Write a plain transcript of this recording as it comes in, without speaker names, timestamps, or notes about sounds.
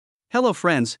Hello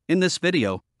friends, in this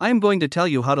video, I am going to tell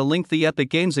you how to link the Epic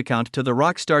Games account to the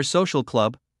Rockstar Social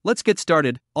Club. Let's get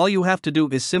started. All you have to do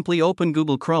is simply open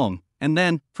Google Chrome, and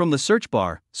then, from the search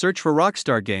bar, search for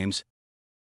Rockstar Games.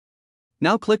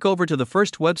 Now click over to the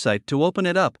first website to open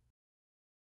it up.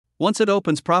 Once it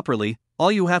opens properly,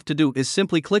 all you have to do is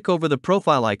simply click over the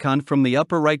profile icon from the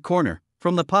upper right corner.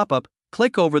 From the pop-up,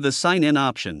 click over the Sign In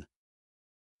option.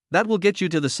 That will get you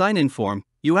to the sign-in form.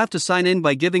 You have to sign in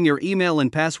by giving your email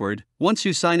and password. Once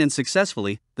you sign in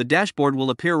successfully, the dashboard will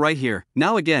appear right here.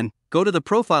 Now again, go to the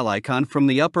profile icon from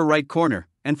the upper right corner,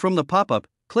 and from the pop-up,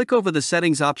 click over the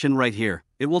settings option right here.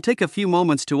 It will take a few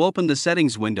moments to open the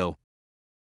settings window.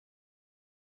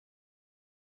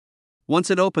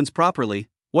 Once it opens properly,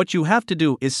 what you have to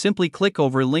do is simply click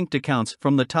over linked accounts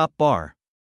from the top bar.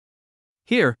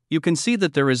 Here, you can see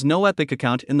that there is no Epic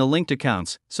account in the linked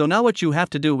accounts, so now what you have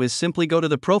to do is simply go to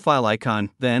the profile icon,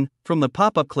 then, from the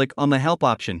pop-up click on the help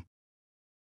option.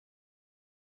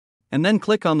 And then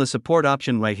click on the support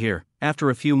option right here. After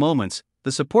a few moments,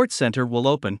 the support center will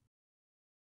open.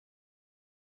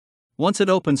 Once it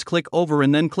opens, click over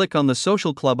and then click on the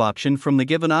social club option from the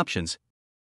given options.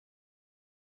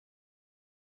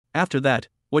 After that,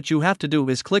 what you have to do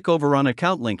is click over on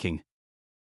account linking.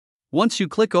 Once you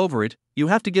click over it, you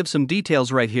have to give some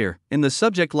details right here. In the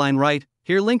subject line write,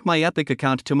 here link my Epic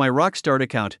account to my Rockstar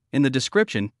account. In the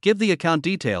description, give the account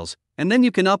details, and then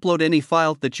you can upload any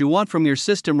file that you want from your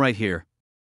system right here.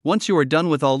 Once you are done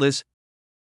with all this,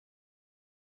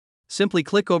 simply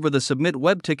click over the submit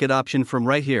web ticket option from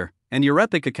right here, and your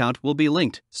Epic account will be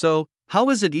linked. So, how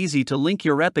is it easy to link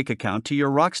your Epic account to your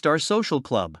Rockstar Social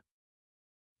Club?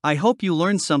 I hope you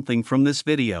learned something from this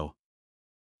video.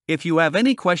 If you have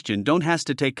any question, don't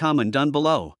hesitate to comment down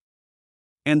below.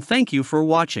 And thank you for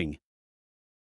watching.